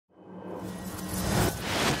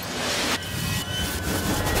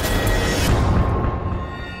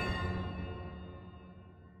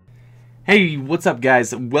Hey, what's up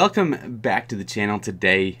guys? Welcome back to the channel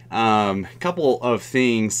today. Couple of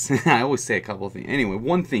things. I always say a couple of things. Anyway,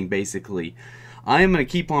 one thing basically. I am going to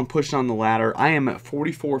keep on pushing on the ladder. I am at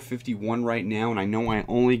 44.51 right now, and I know I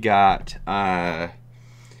only got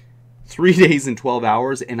 3 days and 12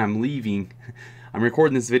 hours, and I'm leaving. I'm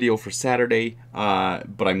recording this video for Saturday,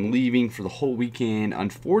 but I'm leaving for the whole weekend,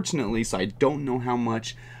 unfortunately, so I don't know how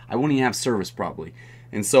much. I won't even have service probably.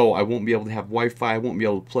 And so I won't be able to have Wi-Fi, I won't be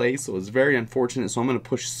able to play, so it's very unfortunate. So I'm going to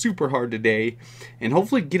push super hard today and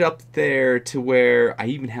hopefully get up there to where I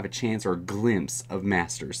even have a chance or a glimpse of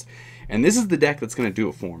Masters. And this is the deck that's going to do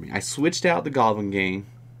it for me. I switched out the Goblin Gang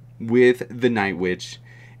with the Night Witch,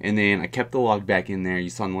 and then I kept the log back in there. You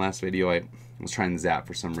saw in the last video I was trying to zap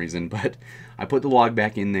for some reason, but I put the log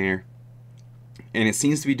back in there, and it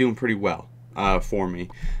seems to be doing pretty well for me.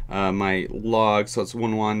 My log, so it's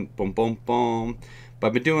 1-1, boom, boom, boom. But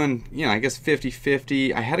I've been doing, you know, I guess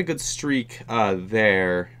 50-50. I had a good streak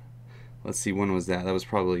there. Let's see, when was that? That was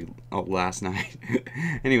probably last night.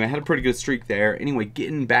 Anyway, I had a pretty good streak there. Anyway,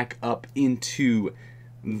 getting back up into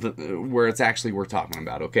where it's actually worth talking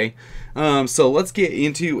about, okay? So let's get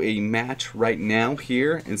into a match right now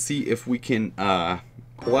here and see if we can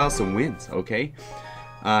pull out some wins, okay?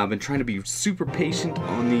 I've been trying to be super patient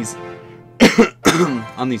on these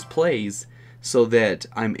on these plays, so that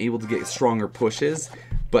I'm able to get stronger pushes,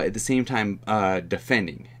 but at the same time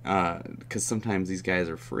defending. Because sometimes these guys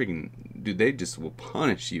are friggin', dude, they just will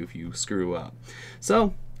punish you if you screw up.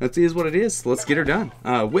 So, that is what it is. Let's get her done.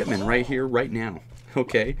 Whitman right here, right now.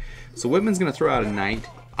 Okay, so Whitman's going to throw out a knight.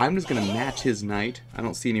 I'm just going to match his knight. I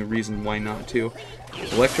don't see any reason why not to.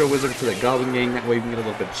 Electro Wizard for that Goblin Gang. That way we can get a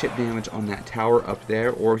little bit of chip damage on that tower up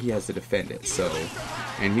there, or he has to defend it. So,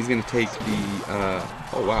 and he's going to take the,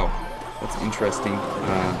 oh wow. That's interesting.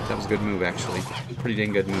 That was a good move, actually. Pretty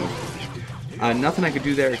dang good move. Nothing I could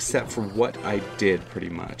do there except for what I did, pretty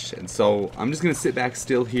much. And so I'm just going to sit back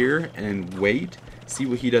still here and wait, see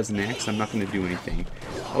what he does next. I'm not going to do anything.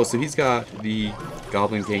 Oh, so he's got the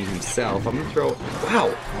Goblin Gang himself. I'm going to throw...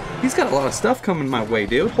 Wow! He's got a lot of stuff coming my way,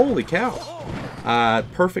 dude. Holy cow.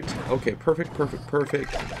 Perfect. Okay, perfect, perfect,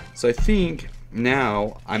 perfect. So I think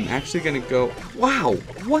now I'm actually going to go... Wow!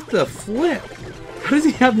 What the flip? How does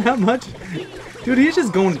he have that much? Dude, he's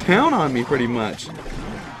just going down on me pretty much.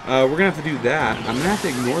 We're going to have to do that. I'm going to have to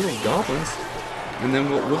ignore those goblins. And then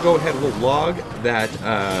we'll go ahead and we'll log that,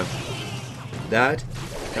 that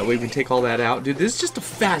way we can take all that out. Dude, this is just a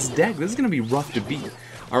fast deck. This is going to be rough to beat.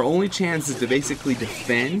 Our only chance is to basically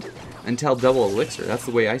defend until double elixir. That's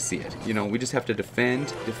the way I see it. You know, we just have to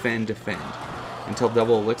defend, defend, defend until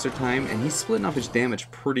double elixir time. And he's splitting up his damage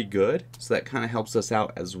pretty good. So that kind of helps us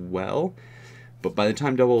out as well. But by the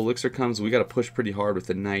time double elixir comes, we got to push pretty hard with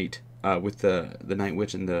the knight, with the Night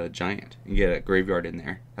Witch and the giant, and get a graveyard in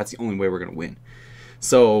there. That's the only way we're gonna win.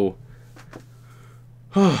 So,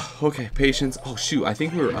 okay, patience. Oh shoot, I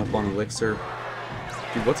think we were up on elixir.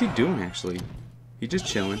 Dude, what's he doing actually? He's just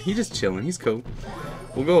chilling. He's just chilling. He's cool.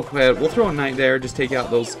 We'll go ahead. We'll throw a knight there. Just take out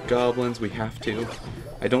those goblins. We have to.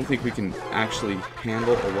 I don't think we can actually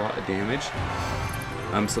handle a lot of damage.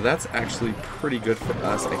 So that's actually pretty good for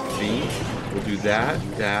us, I think. We'll do that,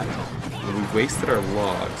 and we wasted our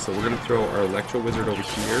log, so we're going to throw our Electro Wizard over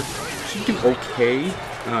here. Should do okay,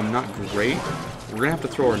 not great. We're going to have to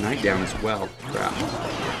throw our knight down as well. Crap,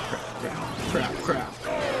 crap, crap, crap, crap.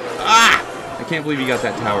 Ah! I can't believe he got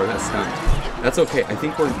that tower, that's stunned. That's okay, I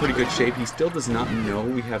think we're in pretty good shape. He still does not know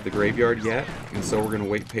we have the graveyard yet, and so we're going to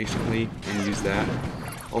wait patiently and use that.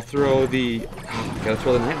 I'll throw the... gotta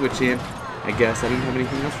throw the Night Witch in. I guess I didn't have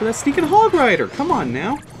anything else for that sneaking Hog Rider. Come on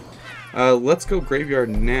now. Let's go graveyard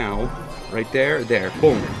now. Right there. There.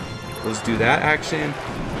 Boom. Let's do that action.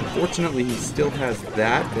 Unfortunately, he still has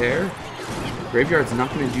that there. Graveyard's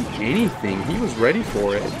not going to do anything. He was ready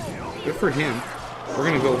for it. Good for him. We're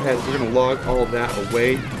going to go ahead. We're going to log all of that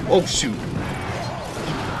away. Oh, shoot.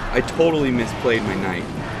 I totally misplayed my knight.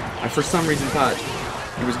 I, for some reason, thought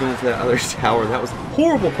he was going for that other tower. That was a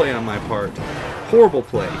horrible play on my part. Horrible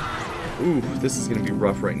play. Ooh, this is going to be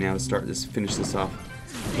rough right now to start this, finish this off.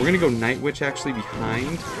 We're going to go Night Witch actually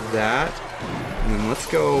behind that. And then let's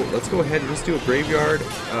go ahead and just do a graveyard.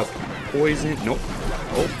 Poison. Nope.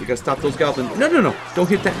 Oh, we got to stop those goblins. No, no, no. Don't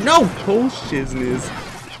hit that. No! Oh, shizness.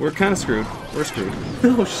 We're kind of screwed. We're screwed.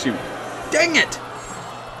 Oh, shoot. Dang it!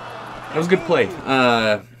 That was a good play.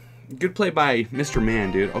 Good play by Mr.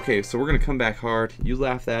 Man, dude. Okay, so we're going to come back hard. You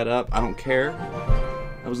laugh that up. I don't care.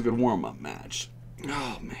 That was a good warm-up match.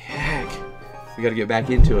 Oh, my heck. We gotta get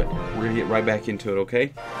back into it. We're gonna get right back into it,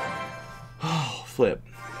 okay? Oh, flip.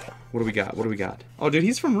 What do we got? What do we got? Oh, dude,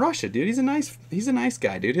 he's from Russia, dude. He's a nice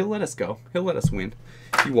guy, dude. He'll let us go. He'll let us win.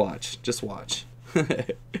 You watch. Just watch.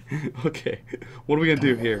 Okay. What are we gonna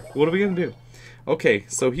do here? What are we gonna do? Okay,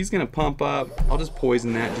 so he's gonna pump up. I'll just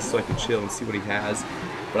poison that just so I can chill and see what he has.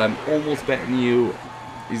 But I'm almost betting you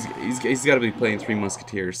he's got to be playing Three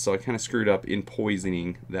Musketeers, so I kind of screwed up in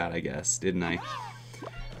poisoning that, I guess, didn't I?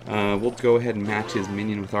 We'll go ahead and match his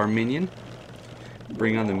minion with our minion.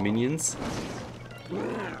 Bring on the minions.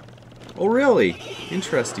 Oh, really?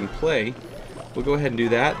 Interesting play. We'll go ahead and do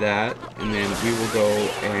that, and then we will go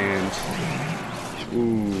and...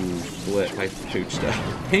 Ooh, flip. I pooched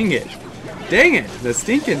up. Dang it. Dang it! The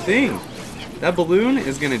stinking thing! That balloon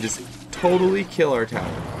is going to just totally kill our tower.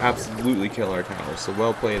 Absolutely kill our tower. So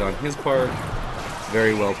well played on his part.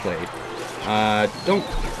 Very well played.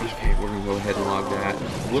 Okay, we're going to go ahead and log that.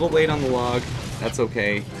 A little late on the log. That's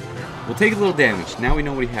okay. We'll take a little damage. Now we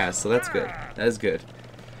know what he has, so that's good. That is good.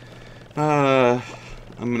 I'm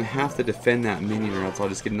going to have to defend that minion or else I'll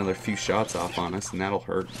just get another few shots off on us, and that'll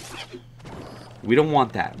hurt. We don't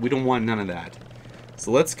want that. We don't want none of that.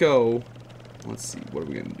 So let's go. Let's see. What are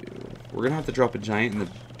we going to do? We're going to have to drop a giant in the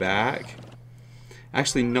back.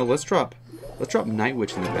 Actually, no. Let's drop Night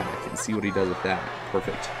Witch in the back and see what he does with that.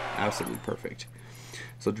 Perfect. Absolutely perfect.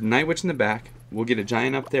 So Night Witch in the back. We'll get a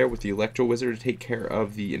giant up there with the Electro Wizard to take care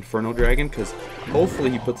of the Inferno Dragon, because hopefully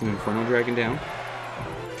he puts an Inferno Dragon down.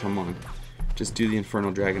 Come on. Just do the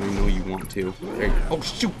Inferno Dragon. I know you want to. There you go. Oh,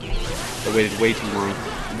 shoot! I waited way too long.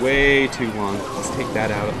 Way too long. Let's take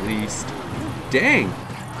that out at least. Dang!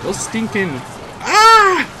 Those stinking...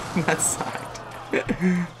 Ah! That sucked.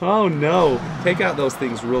 Oh, no. Take out those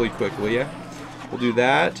things really quick, will ya? We'll do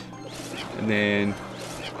that. And then...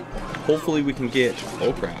 hopefully we can get...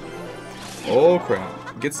 Oh, crap. Oh,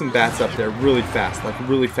 crap. Get some bats up there really fast. Like,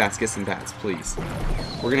 really fast. Get some bats, please.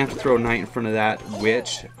 We're going to have to throw a knight in front of that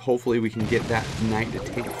witch. Hopefully we can get that knight to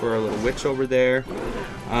take for our little witch over there.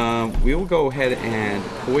 We will go ahead and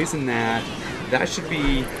poison that. That should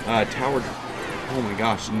be tower... Oh my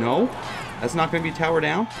gosh, no? That's not going to be tower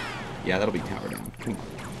down? Yeah, that'll be tower down. Come on.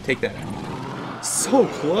 Take that out. So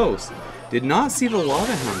close. Did not see the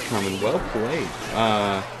Lava Hound coming. Well played.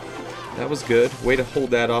 That was good. Way to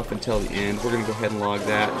hold that off until the end. We're going to go ahead and log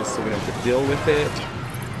that just so we don't have to deal with it.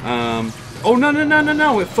 Oh, no, no, no, no,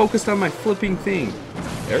 no. It focused on my flipping thing.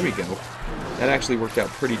 There we go. That actually worked out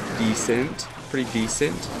pretty decent. Pretty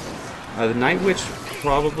decent. The Night Witch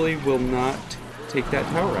probably will not take that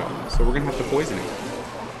tower out, so we're going to have to poison it.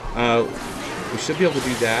 We should be able to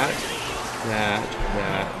do that.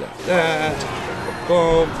 That.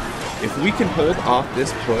 Boom. If we can hold off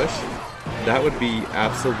this push, that would be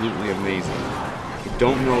absolutely amazing. I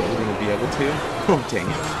don't know if we're going to be able to. Oh, dang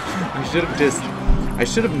it. I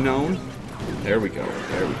should have known. There we go.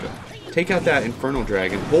 There we go. Take out that Inferno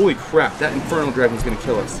Dragon. Holy crap, that Inferno Dragon's going to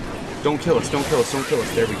kill us. Don't kill us, don't kill us, don't kill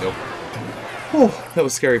us. There we go. Oh, that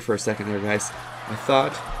was scary for a second there, guys. I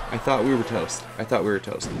thought we were toast. I thought we were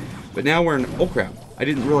toast. But now we're in... Oh, crap. I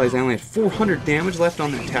didn't realize I only had 400 damage left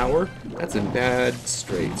on that tower. That's in bad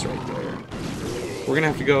straits right there. We're going to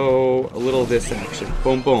have to go a little of this action.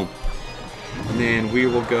 Boom, boom. And then we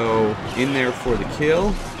will go in there for the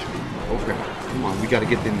kill. Oh, crap. Come on, we got to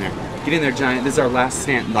get in there. Get in there, Giant. This is our last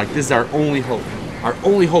stand. Like, this is our only hope. Our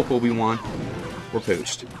only hope will be won. We're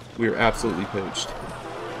poached. We are absolutely poached.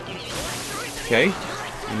 Okay.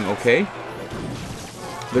 Okay.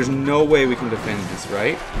 There's no way we can defend this,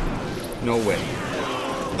 right? No way.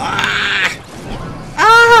 Ah!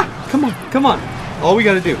 Ah! Come on, come on. All we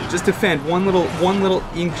gotta do, just defend one little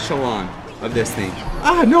echelon of this thing.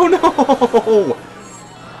 Ah, no, no!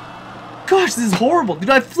 Gosh, this is horrible. Dude,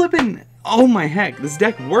 I flippin'... Oh my heck, this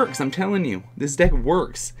deck works, I'm telling you. This deck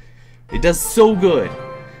works. It does so good.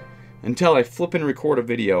 Until I flip and record a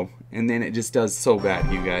video, and then it just does so bad,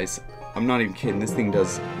 you guys. I'm not even kidding. This thing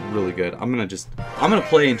does really good. I'm gonna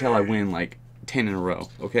play until I win like 10 in a row.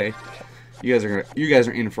 Okay, you guys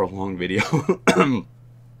are in for a long video.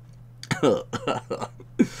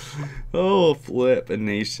 Oh, flip a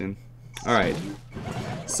nation. All right,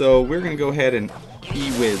 so we're gonna go ahead and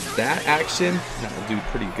E-Wiz that action. That will do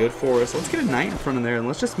pretty good for us. Let's get a knight in front of there and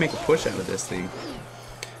let's just make a push out of this thing.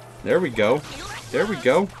 There we go. There we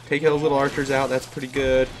go. Take those little archers out. That's pretty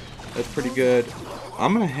good. That's pretty good.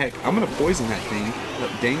 I'm gonna poison that thing.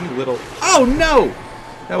 That dang little... Oh, no!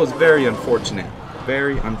 That was very unfortunate.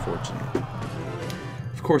 Very unfortunate.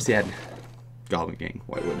 Of course he had Goblin Gang.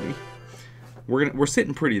 Why wouldn't we? We're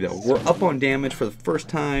sitting pretty, though. We're up on damage for the first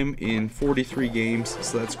time in 43 games,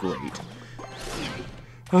 so that's great.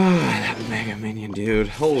 Ah, that Mega Minion, dude.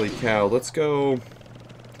 Holy cow. Let's go...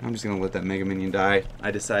 I'm just gonna let that Mega Minion die. I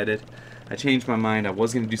decided. I changed my mind. I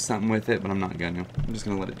was going to do something with it, but I'm not going to. I'm just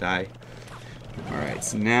going to let it die. Alright,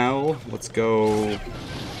 so now let's go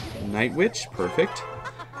Night Witch. Perfect.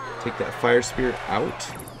 Take that Fire Spirit out.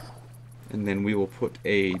 And then we will put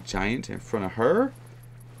a Giant in front of her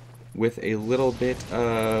with a little bit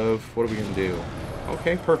of... What are we going to do?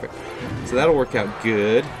 Okay, perfect. So that'll work out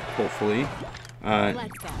good, hopefully. Oh,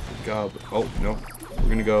 no. We're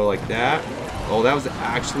going to go like that. Oh, that was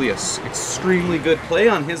actually an extremely good play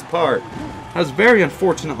on his part. That was very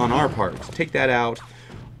unfortunate on our part. Take that out.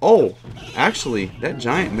 Oh, actually, that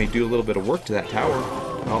Giant may do a little bit of work to that tower.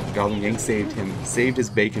 Oh, Goblin Gang saved him. Saved his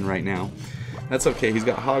bacon right now. That's okay. He's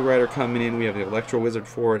got Hog Rider coming in. We have the Electro Wizard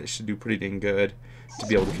for it. It should do pretty dang good to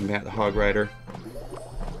be able to combat the Hog Rider.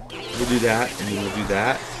 We'll do that, and then we'll do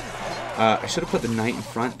that. I should have put the Knight in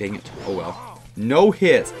front. Dang it. Oh well. No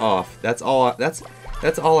hits off. That's all.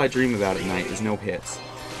 That's all I dream about at night is no hits.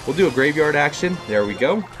 We'll do a graveyard action. There we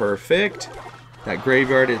go. Perfect. That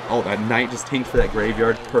graveyard is... Oh, that Knight just tanked for that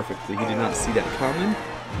graveyard perfectly. He did not see that coming.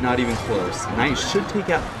 Not even close. Knight should take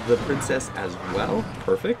out the princess as well.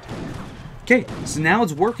 Perfect. Okay, so now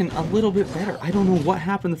it's working a little bit better. I don't know what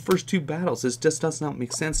happened the first two battles. This just does not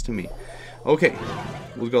make sense to me. Okay,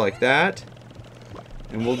 we'll go like that.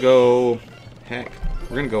 And we'll go... Heck,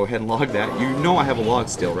 we're going to go ahead and log that. You know I have a log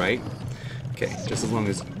still, right? Okay, just as long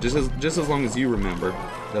as you remember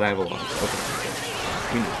that I have a log.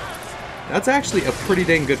 Okay. That's actually a pretty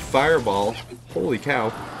dang good fireball. Holy cow.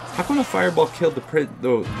 How come the fireball killed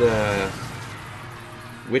the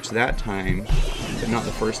witch that time, but not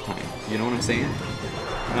the first time? You know what I'm saying?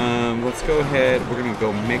 Let's go ahead. We're going to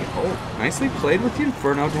go make... Oh, nicely played with the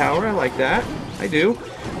Inferno Tower. I like that. I do.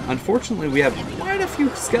 Unfortunately, we have quite a few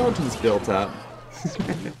skeletons built up.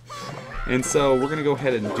 And so we're going to go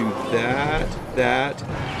ahead and do that.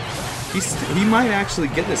 He might actually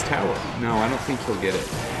get this tower. No, I don't think he'll get it.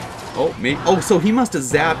 Oh, maybe. Oh, so he must have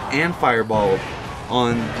zapped and fireballed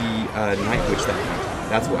on the Night Witch that time.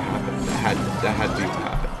 That's what happened. That had to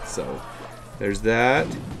happen. So there's that.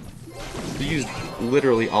 He used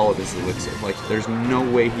literally all of his elixir. Like, there's no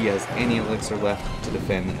way he has any elixir left to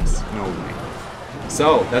defend this. No way.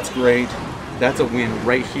 So that's great. That's a win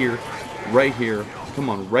right here. Right here. Come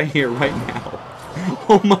on, right here, right now.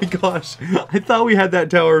 Oh my gosh. I thought we had that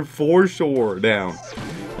tower for sure down.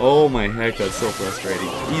 Oh my heck, that's so frustrating.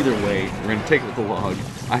 Either way, we're going to take it with the log.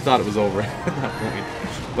 I thought it was over at that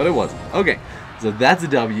point, but it wasn't. Okay, so that's a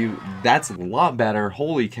W. That's a lot better.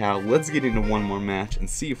 Holy cow. Let's get into one more match and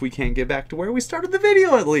see if we can't get back to where we started the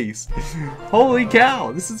video at least. Holy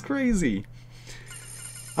cow, this is crazy.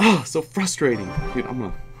 Oh, so frustrating. Dude, I'm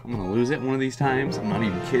gonna lose it one of these times. I'm not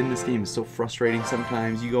even kidding. This game is so frustrating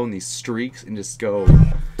sometimes. You go in these streaks and just go,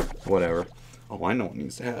 whatever. Oh, I know what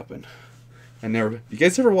needs to happen. You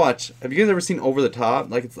guys ever watch, have you guys ever seen Over the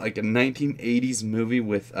Top? Like, it's like a 1980s movie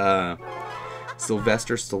with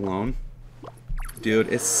Sylvester Stallone. Dude,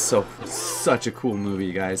 it's such a cool movie,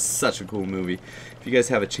 you guys. Such a cool movie. If you guys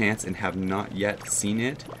have a chance and have not yet seen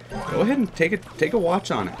it, go ahead and take a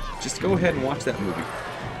watch on it. Just go ahead and watch that movie.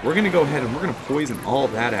 We're going to go ahead and we're going to poison all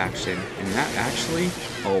that action. And that actually,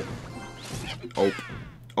 oh.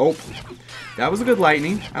 That was a good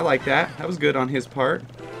lightning. I like that. That was good on his part.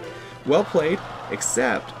 Well played,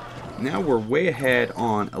 except now we're way ahead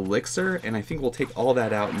on elixir, and I think we'll take all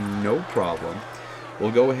that out no problem. We'll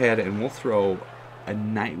go ahead and we'll throw a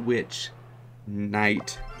Night Witch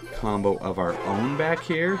Knight combo of our own back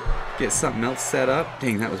here. Get something else set up.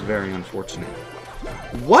 Dang, that was very unfortunate.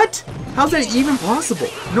 What? How's that even possible?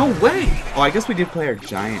 No way! Oh, I guess we did play our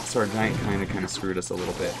Giant, so our Giant kind of screwed us a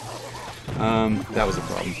little bit. That was a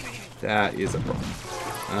problem. That is a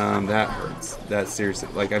problem. That hurts. That seriously,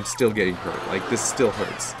 like, I'm still getting hurt. Like, this still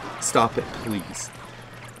hurts. Stop it, please.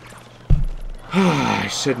 I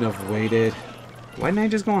shouldn't have waited. Why didn't I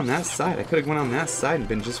just go on that side? I could have gone on that side and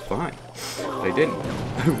been just fine. But I didn't.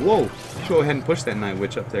 Whoa! Go ahead and push that Night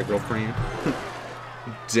Witch up there, girlfriend.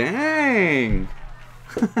 Dang!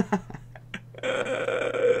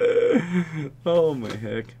 Oh my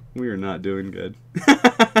heck. We are not doing good.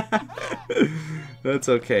 That's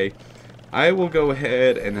okay. I will go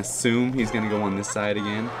ahead and assume he's going to go on this side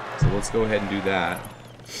again. So let's go ahead and do that.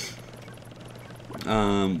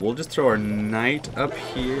 We'll just throw our Knight up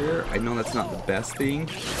here. I know that's not the best thing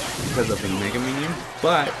because of the Mega Minion,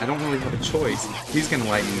 but I don't really have a choice. He's going to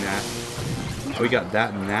lightning that. Oh, we got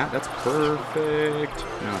that and that. That's perfect.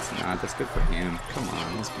 No, it's not. That's good for him. Come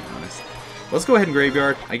on, let's be honest. Let's go ahead and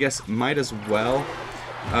graveyard. I guess might as well.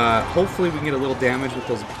 Hopefully we can get a little damage with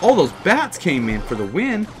those. All those bats came in for the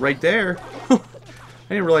win right there. I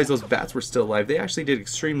didn't realize those bats were still alive. They actually did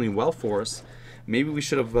extremely well for us. Maybe we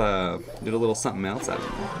should have did a little something else. I don't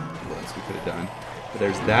know what else we could have done. But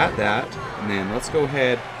there's that, and then let's go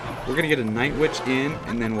ahead. We're going to get a Night Witch in,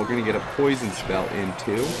 and then we're going to get a Poison Spell in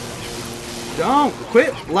too. Don't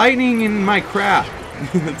quit lightning in my crap.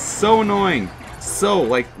 It's so annoying. So,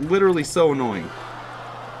 like, literally so annoying.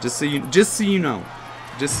 Just so you know.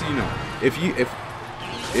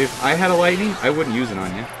 If I had a lightning, I wouldn't use it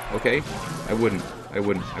on you. Okay? I wouldn't.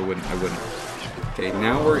 Okay,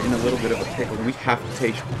 now we're in a little bit of a pickle. We have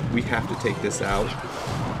to take this out.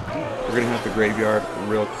 We're gonna have to graveyard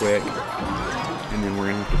real quick, and then we're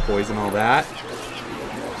gonna have to poison all that.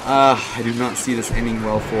 I do not see this ending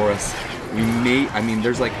well for us. We may, I mean,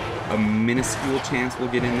 there's like a minuscule chance we'll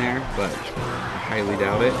get in there, but I highly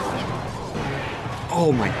doubt it.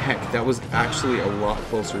 Oh my heck, that was actually a lot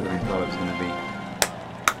closer than I thought it was gonna be.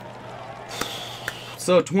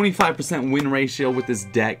 So 25% win ratio with this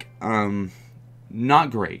deck. Not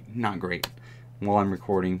great. While I'm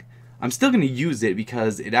recording, I'm still gonna use it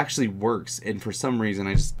because it actually works, and for some reason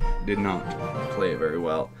I just did not play it very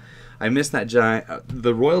well. I missed that giant,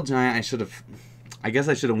 the Royal Giant. I guess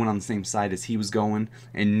I should have went on the same side as he was going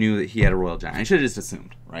and knew that he had a Royal Giant. I should have just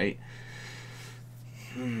assumed, right?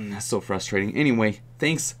 That's so frustrating. Anyway,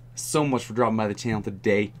 thanks so much for dropping by the channel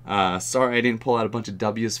today. Sorry I didn't pull out a bunch of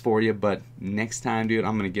W's for you, but next time, dude,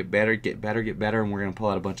 I'm gonna get better, and we're gonna pull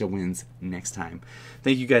out a bunch of wins next time.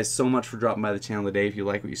 Thank you guys so much for dropping by the channel today. If you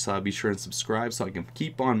like what you saw, be sure and subscribe so I can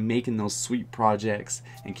keep on making those sweet projects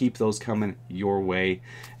and keep those coming your way.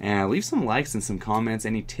 And leave some likes and some comments.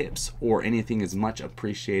 Any tips or anything is much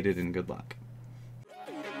appreciated, and good luck.